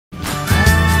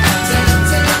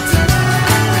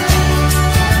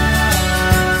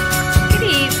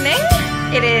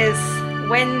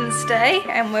Sunday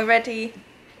and we're ready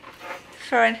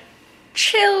for a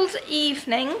chilled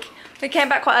evening. We came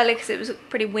back quite early because it was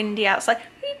pretty windy outside.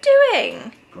 What are you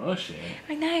doing? Brushing.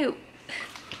 I know.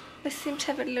 This seems to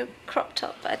have a little crop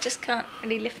top, but I just can't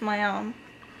really lift my arm.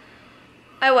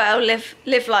 Oh well, live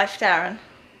life, Darren.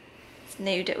 It's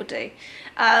nude, it'll do.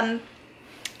 I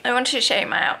wanted to show you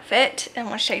my outfit. I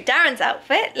want to show you Darren's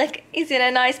outfit. Look, he's in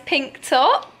a nice pink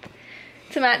top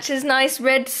to match his nice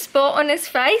red spot on his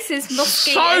face. His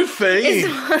mosquito. Sophie! His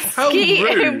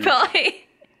mosquito bite.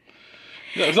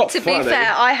 Yeah, it's not to funny. be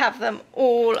fair, I have them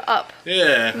all up.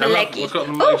 Yeah, my leggy. I've got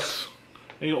the most.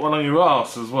 You got one on your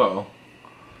ass as well.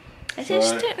 I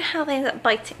just don't know how they end up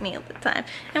biting me all the time.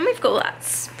 And we've got all that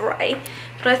spray.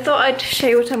 But I thought I'd show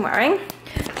you what I'm wearing.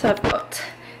 So I've got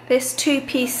this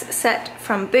two-piece set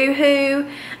from Boohoo.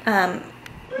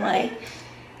 My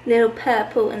little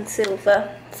purple and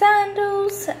silver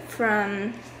sandals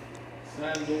from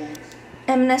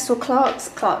M&S or Clark's.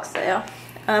 Clark's they are.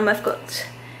 I've got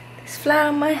this flower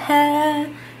in my hair.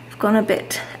 I've gone a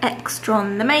bit extra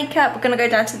on the makeup. We're going to go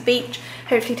down to the beach,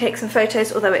 hopefully take some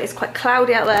photos, although it is quite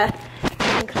cloudy out there.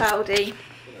 And cloudy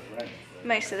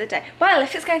most of the day. Well,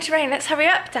 if it's going to rain, let's hurry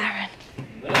up, Darren.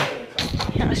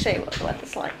 I'll show you what the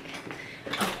weather's like.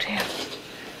 Oh dear.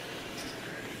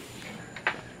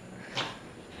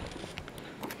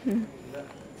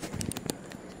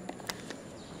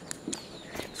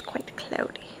 It's quite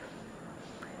cloudy.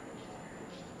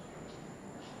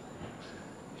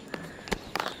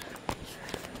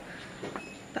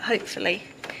 But hopefully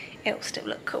it'll still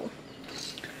look cool.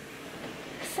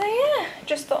 So yeah,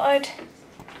 just thought I'd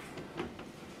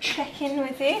check in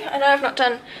with you. I know I've not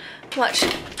done much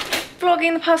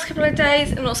vlogging the past couple of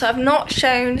days, and also I've not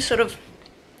shown sort of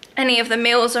any of the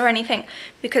meals or anything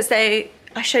because I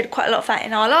showed quite a lot of that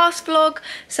in our last vlog,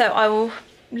 so I will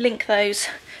link those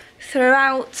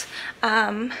throughout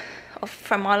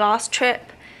from our last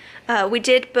trip. We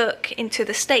did book into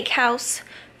the steakhouse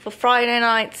for Friday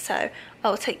night, so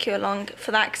I'll take you along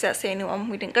for that because that's the only one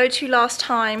we didn't go to last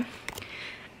time.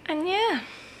 And yeah,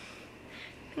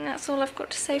 I think that's all I've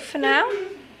got to say for now.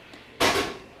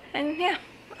 And yeah,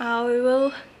 I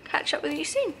will catch up with you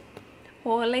soon,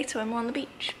 or later when we're on the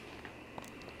beach.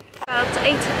 About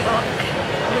 8 o'clock,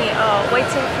 we are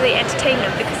waiting for the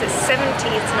entertainment because it's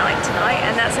 70s night tonight,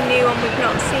 and that's a new one we've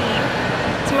not seen.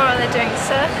 Tomorrow they're doing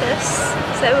circus,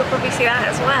 so we'll probably see that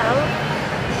as well.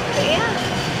 But yeah,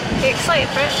 are you excited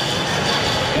for it?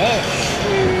 Yes.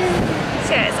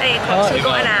 So yeah, it's 8 o'clock, so we've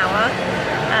got an hour.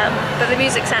 But the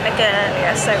music sounded good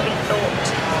earlier, so we thought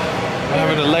We're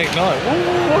having a late night.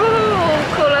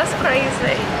 woo, call us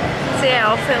crazy. So yeah,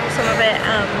 I'll film some of it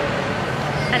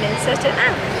and insert it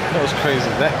now. Not as crazy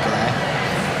as that guy.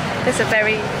 There's a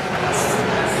very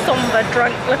somber,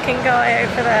 drunk-looking guy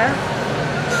over there.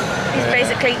 He's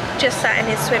basically just sat in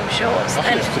his swim shorts.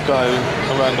 I think it's the guy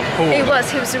around the pool. He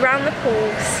was around the pool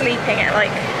sleeping at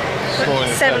like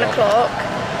 7 o'clock.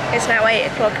 It's now 8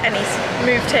 o'clock and he's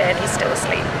moved here and he's still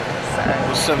asleep. So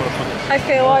It was 7 o'clock. I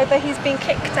feel either he's been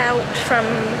kicked out from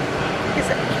his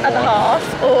other half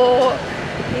or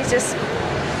he's just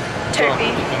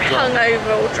totally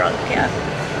hungover or drunk, yeah.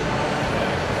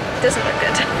 Doesn't look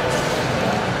good.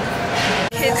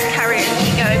 Kids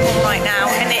karaoke going on right now,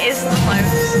 and it is the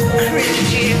most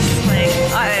cringiest thing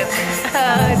I've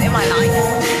heard in my life.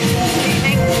 Do you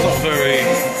think? It's not very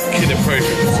kid appropriate.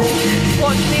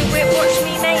 Watch me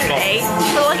mainly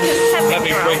for like a 7-year-old. Let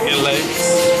me break your legs.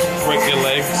 Break your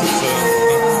legs.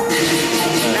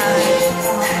 No.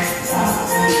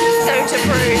 Don't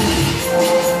approve.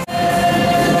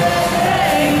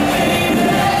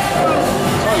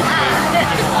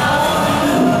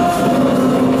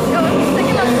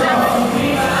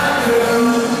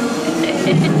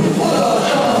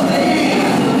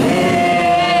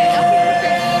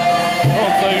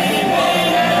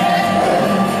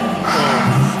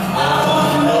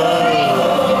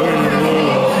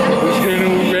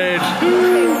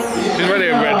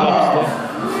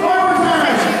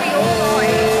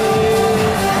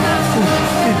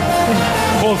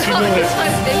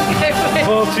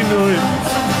 Party night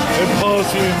and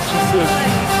partying, she said.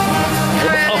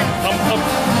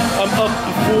 I'm up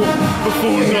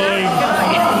before 9.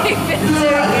 You've been doing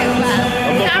it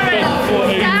well.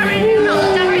 Darren, you're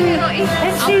not even.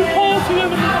 I'm so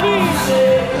partying, please.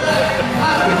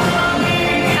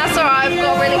 That's alright, I've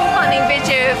got a really funny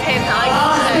video of him that I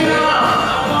can do.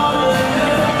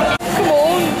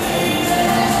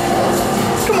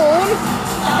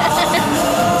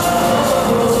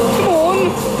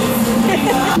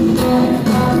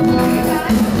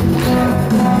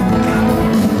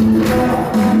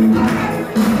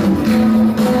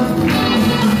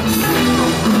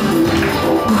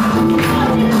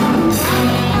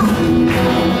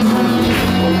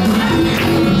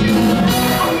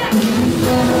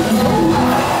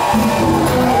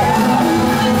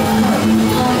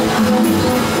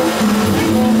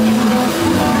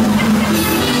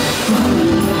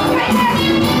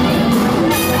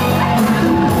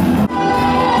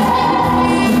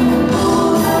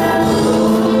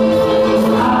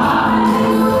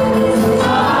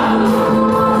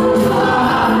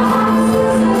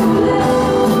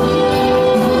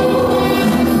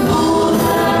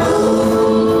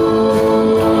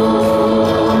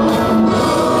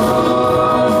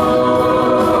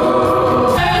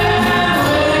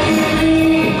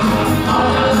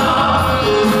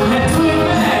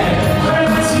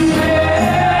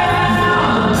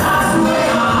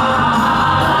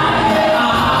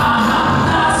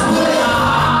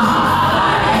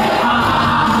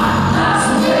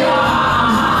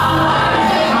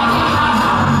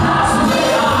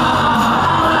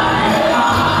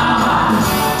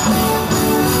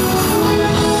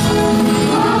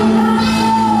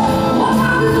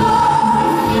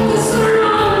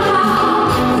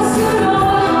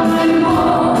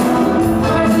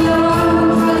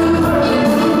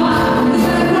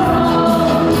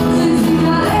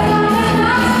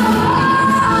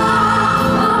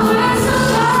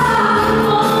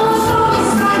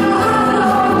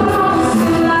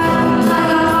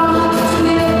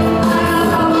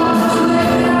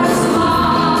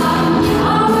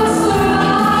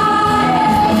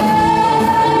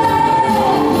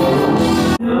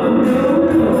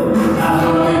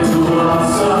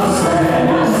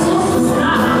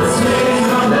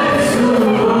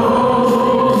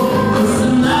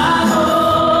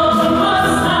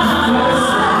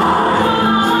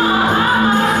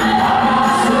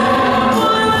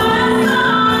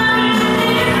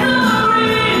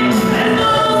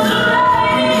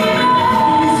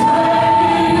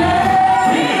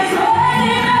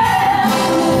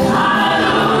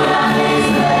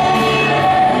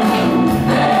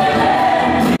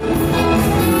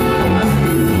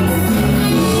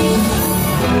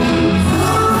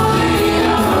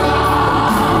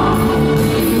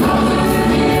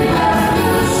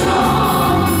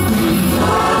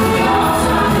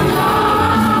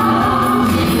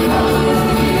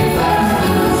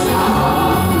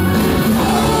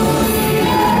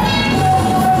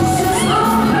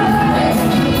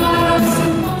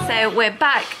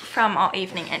 our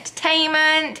evening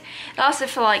entertainment. It lasted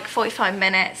for like 45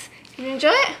 minutes. Did you enjoy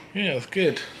it? Yeah, it's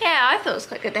good. Yeah, I thought it was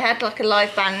quite good. They had like a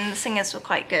live band and the singers were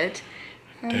quite good.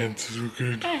 Dances were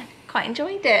good. Yeah, quite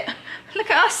enjoyed it.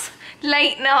 Look at us,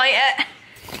 late night at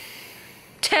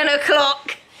 10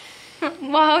 o'clock.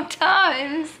 Wild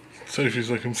times. Sophie's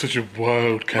like, I'm such a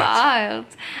wild cat. Wild.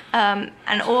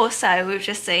 And also we've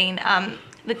just seen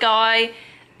the guy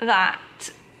that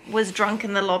was drunk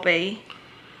in the lobby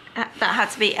that had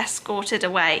to be escorted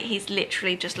away. He's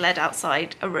literally just led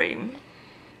outside a room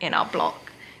in our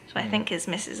block. So I think his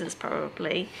missus has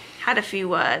probably had a few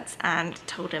words and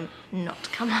told him not to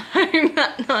come home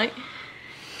that night.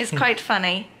 It's quite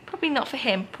funny. Probably not for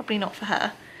him, probably not for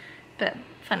her, but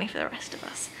funny for the rest of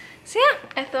us. So yeah,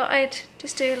 I thought I'd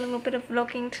just do a little bit of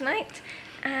vlogging tonight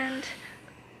and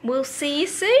we'll see you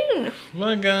soon.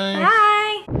 Bye guys.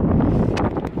 Bye. So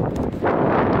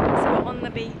we're on the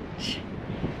beach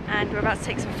and we're about to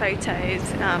take some photos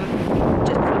just before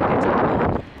we go to the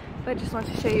pool. But I just want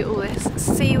to show you all this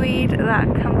seaweed that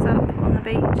comes up on the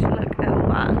beach. Look at all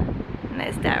that. And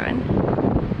there's Darren.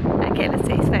 Okay, let's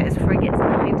take his photos before he gets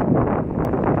annoyed.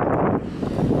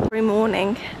 Every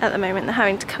morning at the moment they're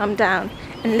having to come down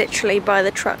and literally by the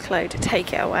truckload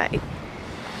take it away.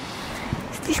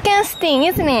 It's disgusting,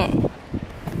 isn't it?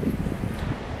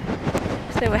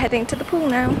 So we're heading to the pool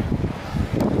now.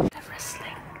 They're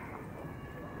wrestling.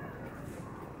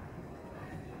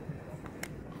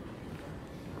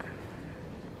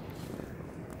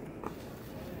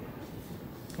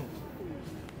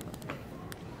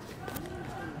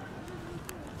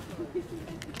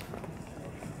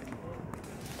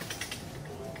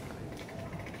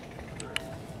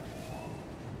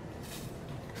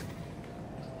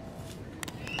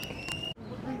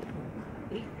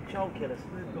 Child killers.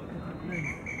 They've got different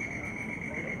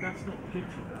names. That's not good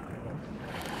for that.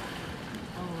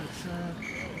 Oh, it's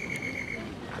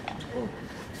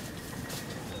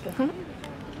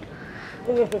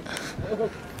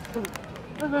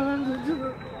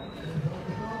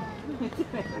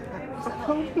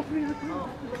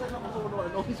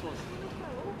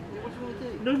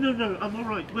No, I'm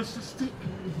alright. Where's the stick?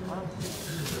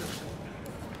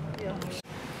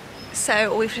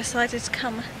 So we've decided to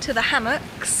come to the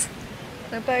hammocks.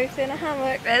 We're both in a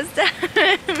hammock. There's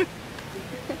Darren.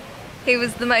 He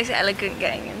was the most elegant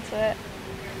getting into it.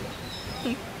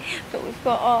 But we've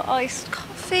got our iced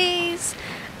coffees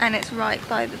and it's right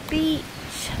by the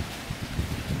beach.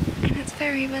 And it's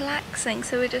very relaxing,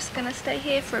 so we're just gonna stay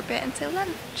here for a bit until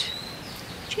lunch.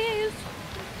 Cheers!